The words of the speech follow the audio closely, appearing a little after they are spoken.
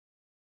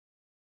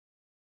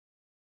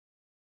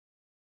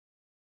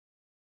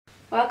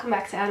welcome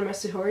back to Aodhamair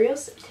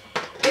Tutorials.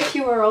 If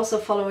you are also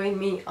following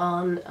me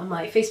on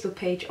my Facebook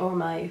page or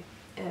my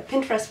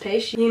Pinterest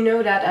page, you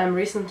know that I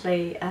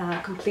recently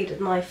completed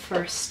my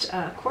first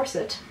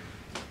corset.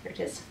 Here it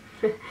is.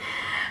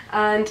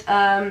 And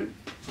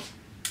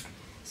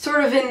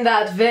sort of in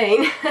that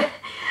vein,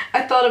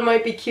 I thought it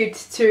might be cute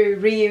to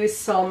reuse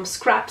some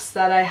scraps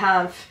that I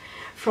have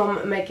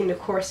from making the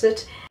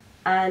corset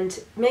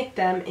and make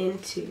them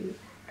into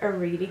a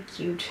really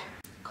cute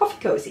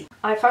coffee cozy.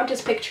 I found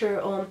this picture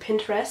on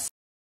Pinterest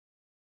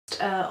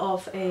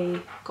of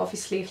a coffee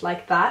sleeve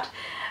like that,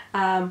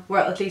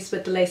 well, at least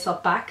with the lace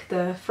up back.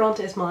 The front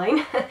is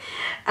mine.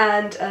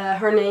 And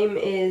her name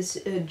is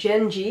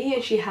Jenn Gee,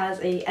 and she has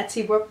a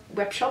Etsy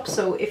web shop,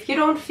 so if you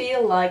don't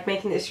feel like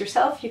making this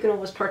yourself, you can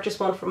always purchase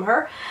one from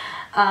her.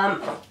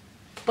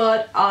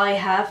 But I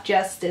have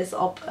jazzed this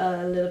up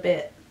a little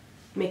bit,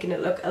 making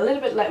it look a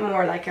little bit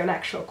more like an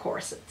actual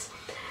corset.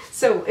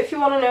 So if you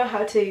want to know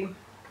how to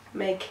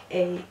make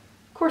a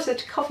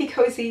corset coffee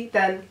cozy,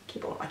 then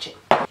keep on watching.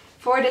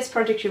 For this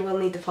project you will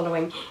need the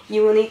following.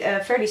 You will need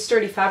a fairly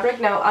sturdy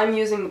fabric. Now I'm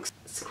using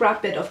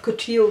scrap bit of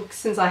coutil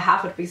since I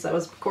have it because I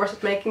was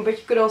corset making, but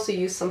you could also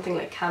use something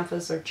like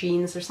canvas or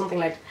jeans or something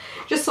like,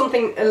 just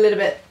something a little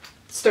bit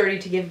sturdy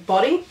to give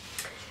body.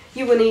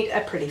 You will need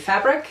a pretty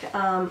fabric.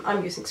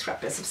 I'm using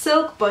scrap bits of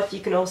silk, but you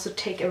can also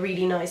take a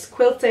really nice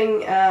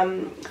quilting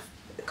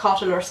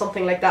cotton or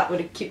something like that with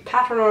a cute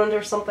pattern on it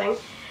or something.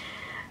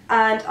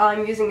 And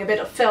I'm using a bit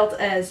of felt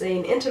as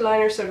an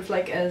interliner, sort of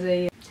like as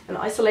an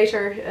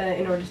isolator,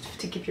 in order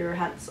to keep your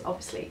hands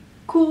obviously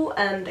cool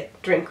and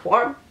drink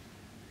warm.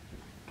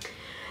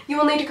 You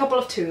will need a couple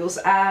of tools.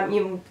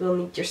 You will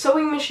need your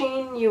sewing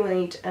machine, you will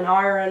need an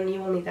iron,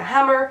 you will need a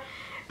hammer.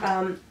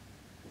 An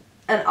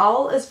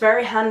awl is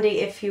very handy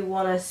if you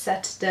want to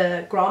set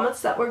the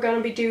grommets that we're going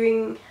to be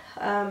doing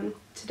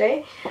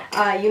today.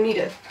 You need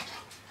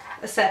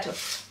a set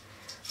of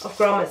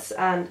grommets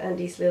and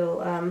these little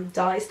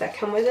dies that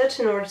come with it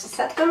in order to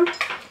set them.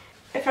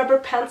 A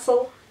fabric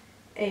pencil,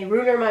 a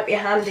ruler might be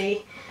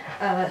handy,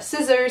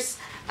 scissors,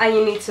 and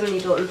you need some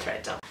needle and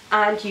thread.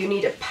 And you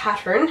need a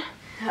pattern.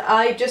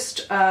 I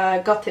just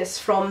got this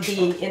from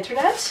the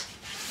internet.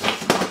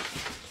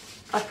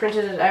 I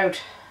printed it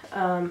out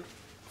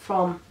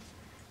from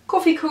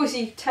Coffee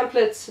Cozy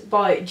Templates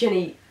by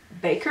Jenny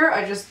Baker.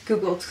 I just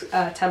googled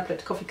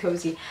template coffee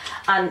cozy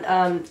and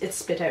it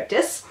spit out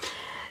this.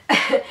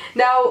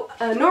 Now,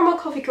 normal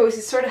coffee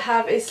cozies sort of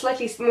have a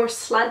slightly more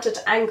slanted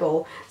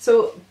angle,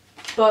 so,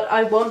 but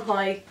I want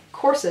my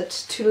corset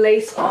to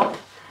lace up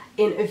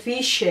in a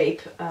V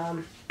shape,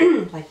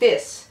 like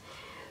this.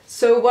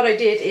 So what I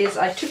did is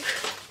I took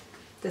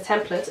the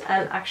template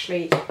and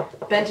actually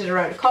bent it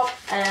around the cup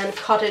and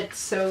cut it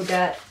so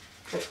that,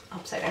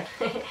 upside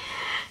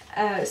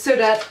down, so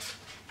that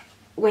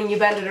when you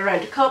bend it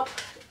around the cup,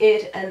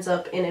 it ends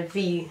up in a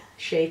V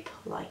shape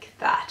like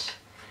that.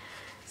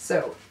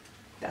 So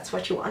that's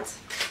what you want.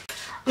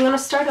 I'm going to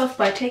start off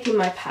by taking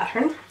my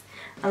pattern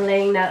and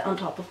laying that on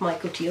top of my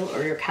coutil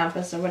or your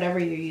canvas or whatever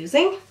you're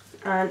using.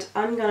 And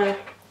I'm going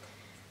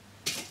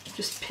to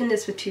just pin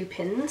this with 2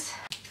 pins.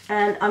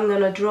 And I'm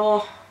going to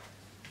draw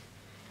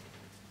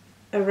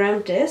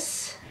around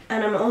this.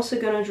 And I'm also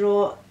going to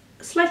draw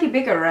slightly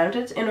bigger around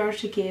it in order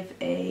to give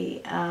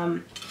a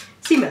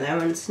seam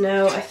allowance.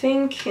 Now I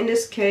think in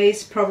this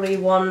case probably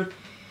 1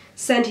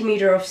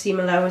 centimeter of seam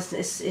allowance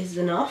is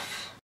enough.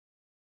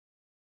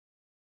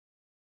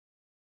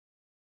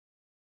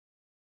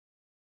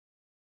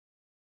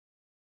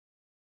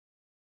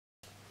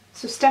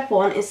 So step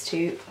 1 is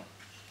to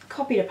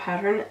copy the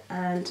pattern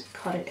and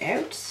cut it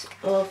out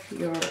of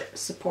your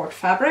support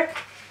fabric,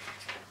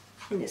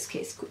 in this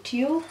case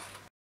coutil.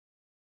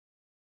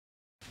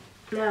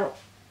 Now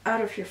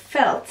out of your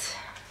felt,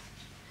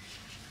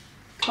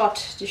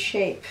 cut the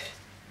shape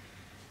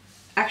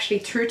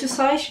actually true to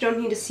size. You don't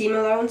need a seam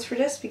allowance for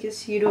this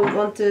because you don't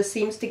want the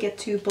seams to get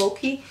too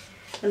bulky,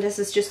 and this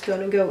is just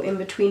going to go in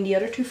between the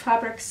other 2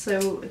 fabrics,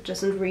 so it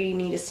doesn't really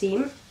need a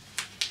seam.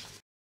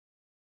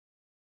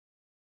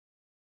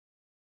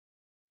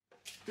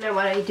 Now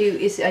what I do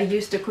is I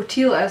use the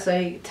coutil as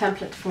a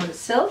template for the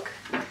silk.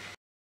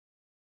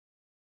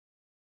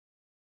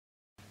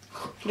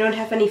 If you don't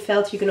have any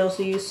felt, you can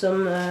also use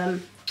some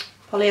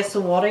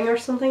polyester wadding or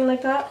something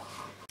like that.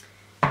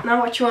 Now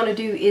what you want to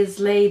do is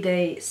lay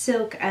the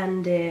silk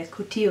and the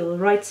coutil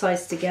right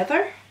sides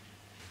together,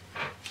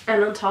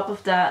 and on top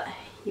of that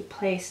you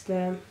place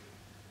the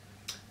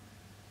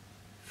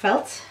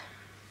felt.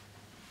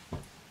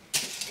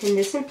 Pin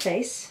this in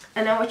place.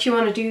 And now what you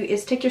want to do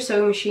is take your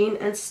sewing machine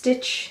and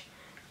stitch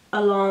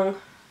along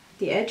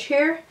the edge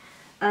here.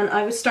 And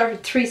I would start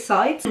at 3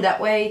 sides, and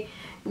that way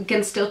we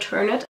can still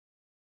turn it.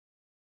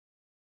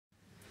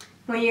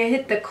 When you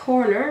hit the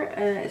corner,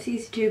 it's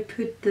easy to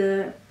put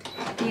the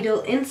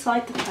needle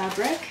inside the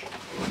fabric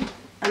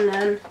and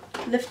then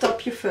lift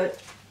up your foot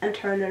and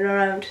turn it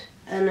around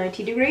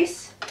 90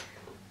 degrees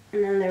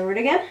and then lower it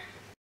again.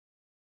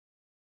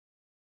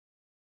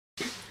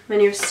 When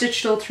you've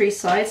stitched all 3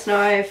 sides, now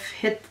I've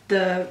hit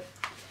the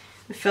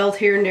felt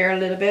here and there a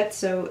little bit,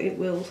 so it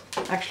will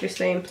actually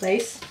stay in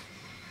place,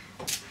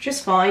 which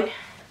is fine.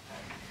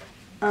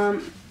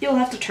 You'll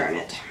have to turn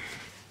it.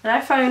 And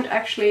I found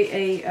actually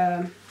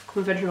a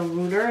conventional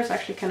ruler is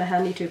actually kind of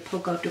handy to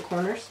poke out the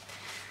corners.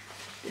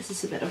 This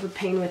is a bit of a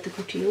pain with the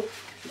coutil,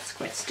 it's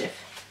quite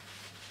stiff.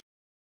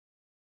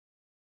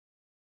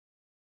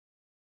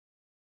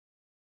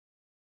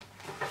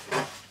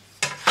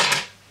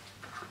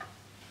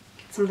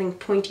 Get something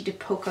pointy to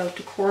poke out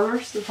the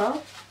corners as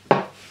well.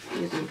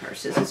 Using a pair of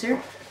scissors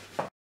here.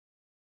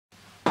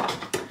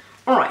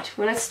 Alright,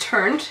 when it's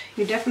turned,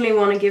 you definitely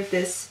want to give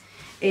this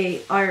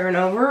a iron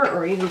over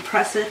or even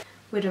press it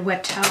with a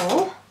wet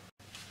towel.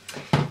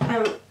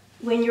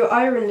 When you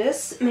iron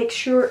this, make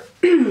sure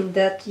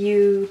that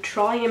you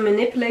try and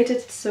manipulate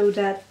it so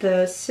that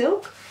the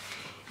silk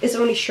is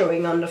only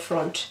showing on the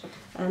front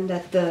and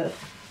that the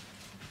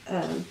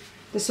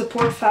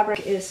support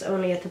fabric is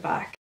only at the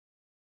back.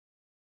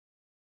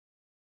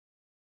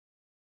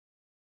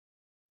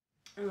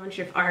 And once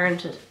you've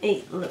ironed it,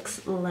 it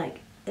looks like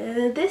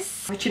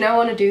this. What you now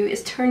want to do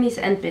is turn these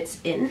end bits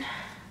in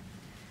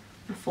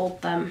and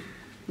fold them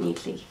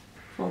neatly.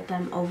 Fold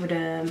them over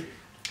the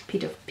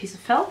piece of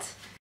felt.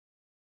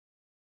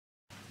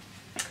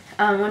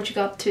 And once you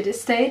got to this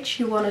stage,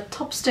 you want to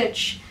top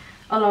stitch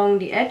along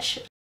the edge.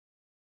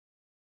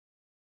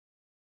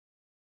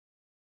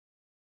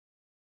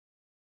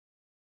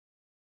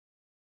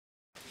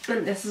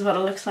 And this is what it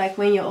looks like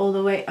when you're all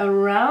the way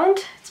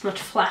around. It's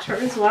much flatter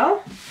as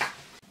well.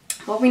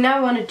 What we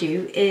now want to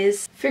do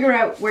is figure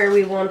out where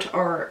we want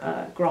our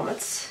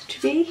grommets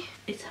to be.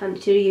 It's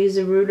handy to use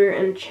a ruler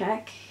and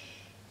check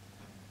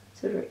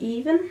so they're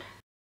even.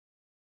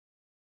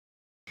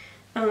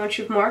 And once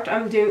you've marked,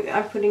 I'm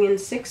putting in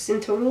 6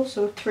 in total,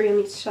 so 3 on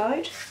each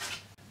side.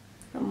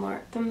 I'll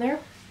mark them there.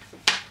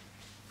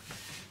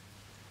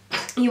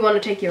 You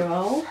want to take your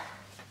awl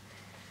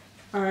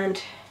and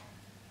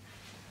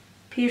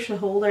pierce the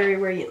hole area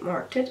where you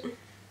marked it.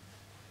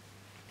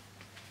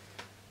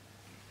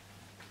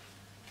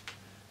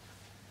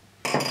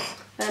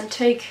 And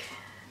take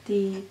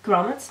the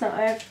grommets. Now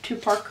I have 2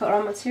 part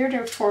grommets here,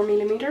 they're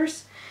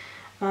 4mm,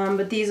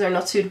 but these are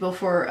not suitable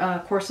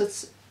for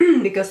corsets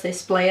because they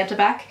splay at the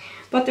back,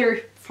 but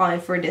they're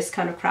fine for this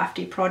kind of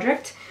crafty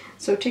project.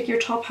 So take your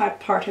top hat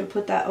part and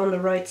put that on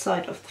the right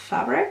side of the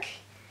fabric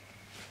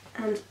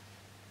and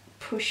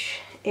push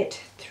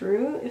it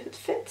through if it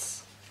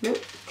fits.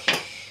 Nope. So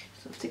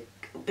I have to go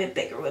a bit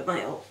bigger with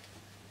my awl.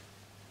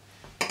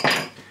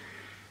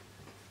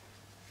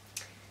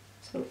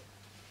 So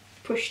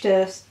push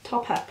the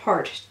top hat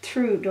part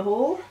through the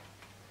hole,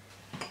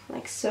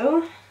 like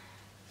so.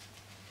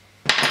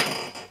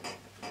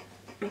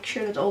 Make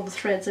sure that all the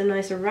threads are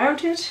nice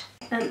around it.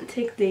 And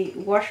take the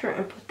washer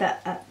and put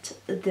that at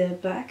the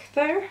back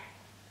there.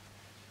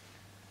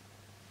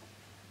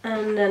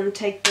 And then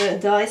take the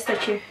dies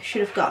that you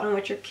should have gotten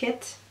with your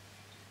kit.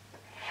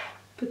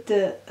 Put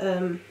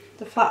the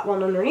flat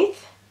one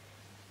underneath.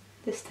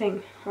 This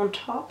thing on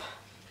top.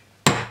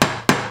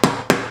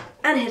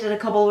 And hit it a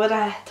couple of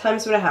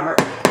times with a hammer.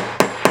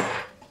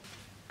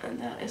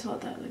 And that is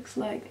what that looks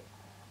like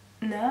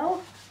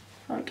now.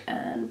 Front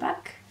and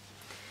back.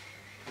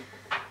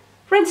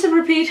 Rinse and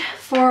repeat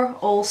for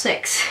all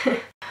 6.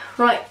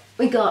 Right,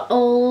 we got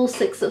all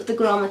 6 of the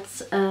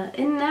grommets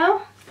in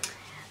now.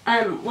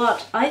 And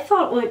what I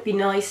thought would be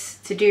nice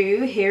to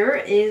do here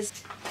is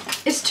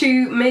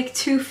to make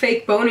 2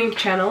 fake boning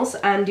channels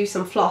and do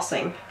some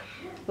flossing,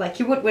 like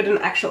you would with an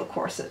actual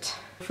corset.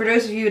 For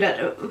those of you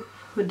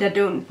that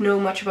don't know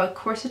much about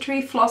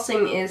corsetry,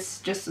 flossing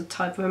is just a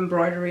type of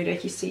embroidery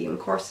that you see in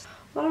corsets.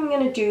 What I'm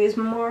going to do is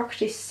mark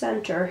the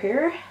center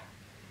here,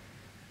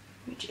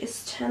 which is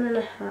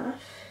 10.5,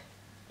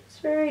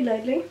 just very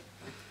lightly,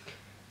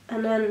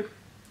 and then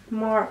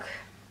mark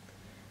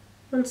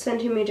 1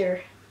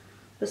 centimeter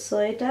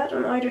beside that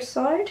on either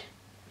side.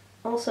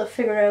 Also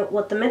figure out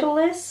what the middle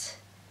is.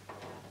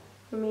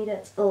 For me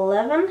that's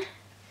 11,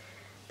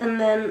 and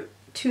then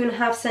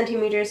 2.5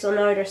 centimeters on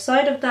either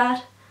side of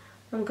that.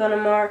 I'm gonna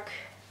mark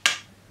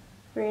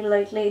very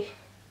lightly.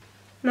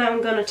 Now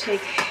I'm gonna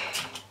take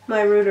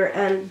my ruler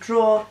and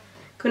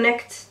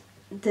connect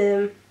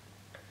the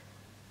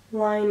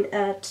line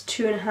at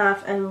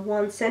 2.5 and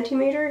 1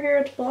 centimeter here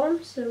at the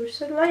bottom, so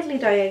lightly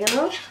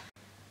diagonal.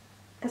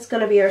 It's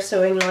going to be our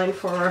sewing line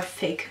for our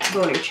fake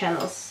boning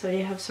channels, so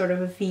you have sort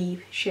of a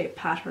V-shaped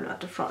pattern at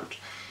the front.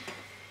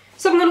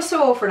 So I'm going to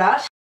sew over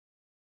that.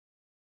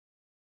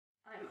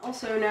 I'm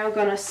also now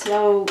going to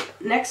sew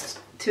next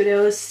to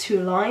those 2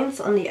 lines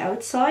on the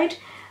outside,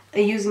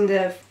 using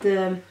the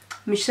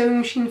sewing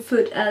machine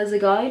foot as a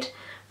guide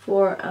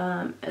for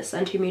a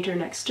centimeter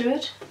next to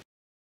it.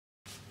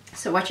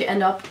 So what you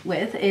end up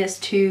with is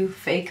 2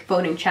 fake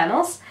boning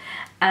channels,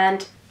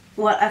 and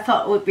what I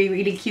thought would be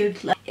really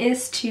cute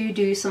is to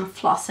do some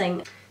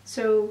flossing.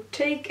 So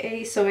take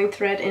a sewing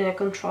thread in a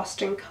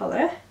contrasting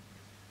colour,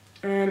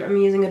 and I'm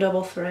using a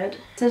double thread.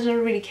 Since I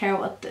don't really care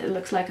what it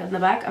looks like on the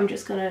back, I'm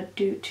just gonna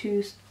do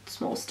 2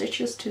 small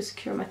stitches to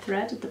secure my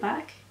thread at the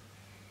back.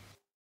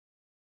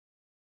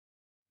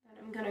 And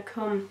I'm I'm gonna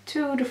come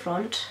to the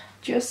front,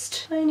 just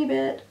a tiny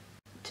bit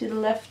to the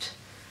left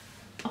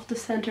of the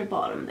center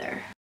bottom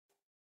there.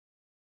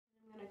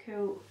 I'm gonna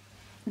go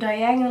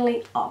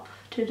diagonally up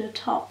to the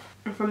top,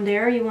 and from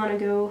there you want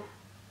to go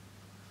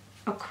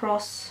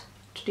across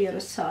to the other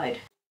side.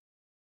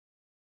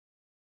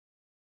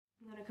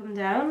 I'm gonna come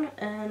down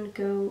and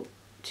go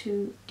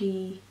to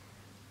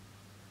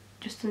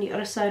just on the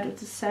other side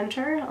of the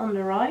center on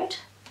the right,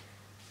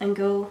 and I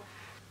go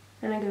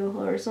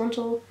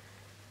horizontal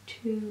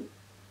to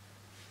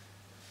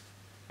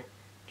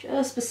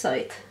just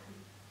beside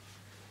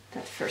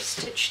that first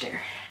stitch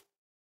there.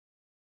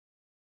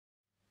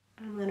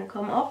 I'm gonna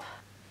come up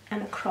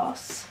and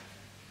across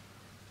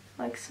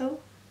like so,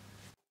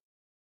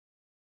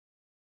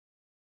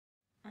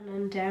 and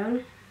then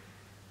down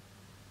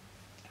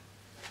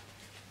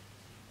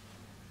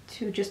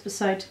to just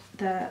beside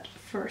that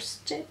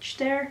first stitch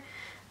there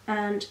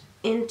and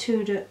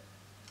into the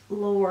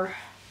lower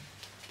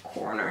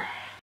corner,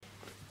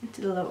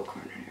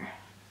 there.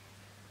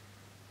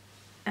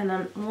 And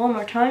then one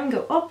more time,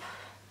 go up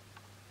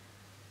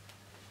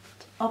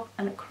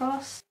and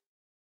across,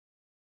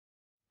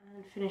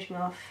 and finishing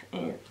off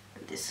in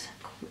this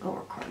lower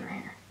corner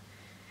here.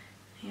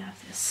 You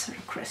have this sort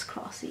of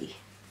crisscrossy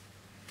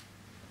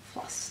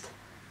floss.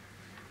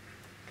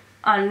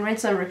 And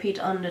rinse and repeat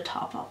on the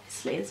top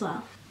obviously as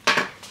well.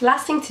 The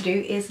last thing to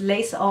do is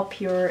lace up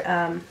your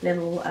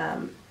little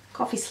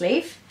coffee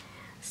sleeve.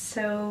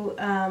 So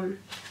I'm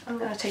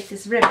going to take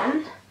this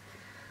ribbon,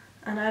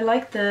 and I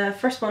like the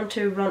first one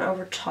to run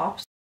over top.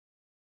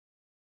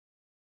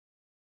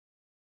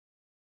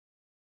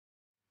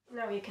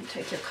 Now you can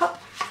take your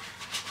cup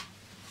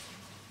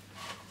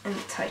and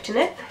tighten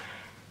it.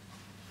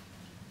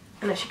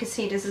 And as you can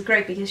see, this is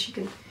great because you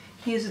can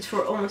use it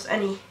for almost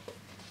any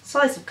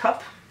size of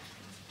cup,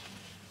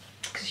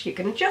 because you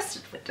can adjust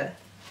it with a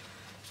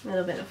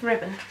little bit of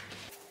ribbon.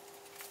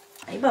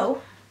 A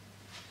bow.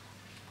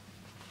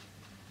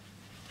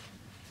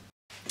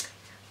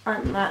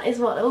 And that is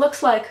what it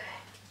looks like,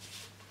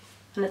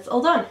 and it's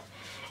all done.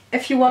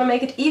 If you want to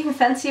make it even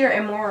fancier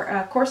and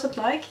more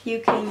corset-like,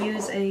 you can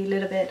use a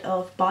little bit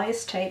of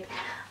bias tape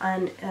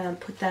and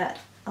put that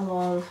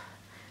along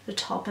the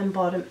top and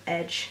bottom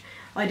edge.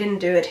 I didn't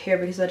do it here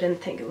because I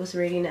didn't think it was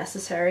really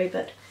necessary,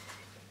 but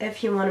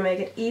if you want to make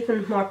it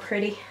even more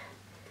pretty,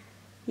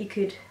 you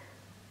could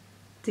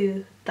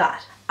do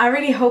that. I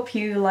really hope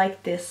you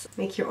like this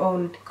make your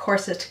own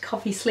corset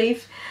coffee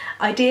sleeve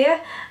idea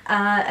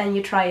and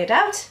you try it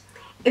out.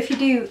 If you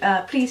do,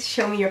 please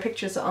show me your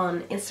pictures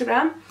on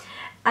Instagram,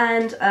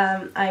 and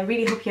I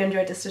really hope you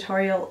enjoyed this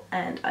tutorial,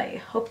 and I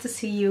hope to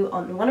see you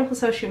on one of my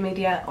social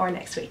media or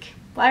next week.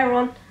 Bye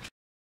everyone!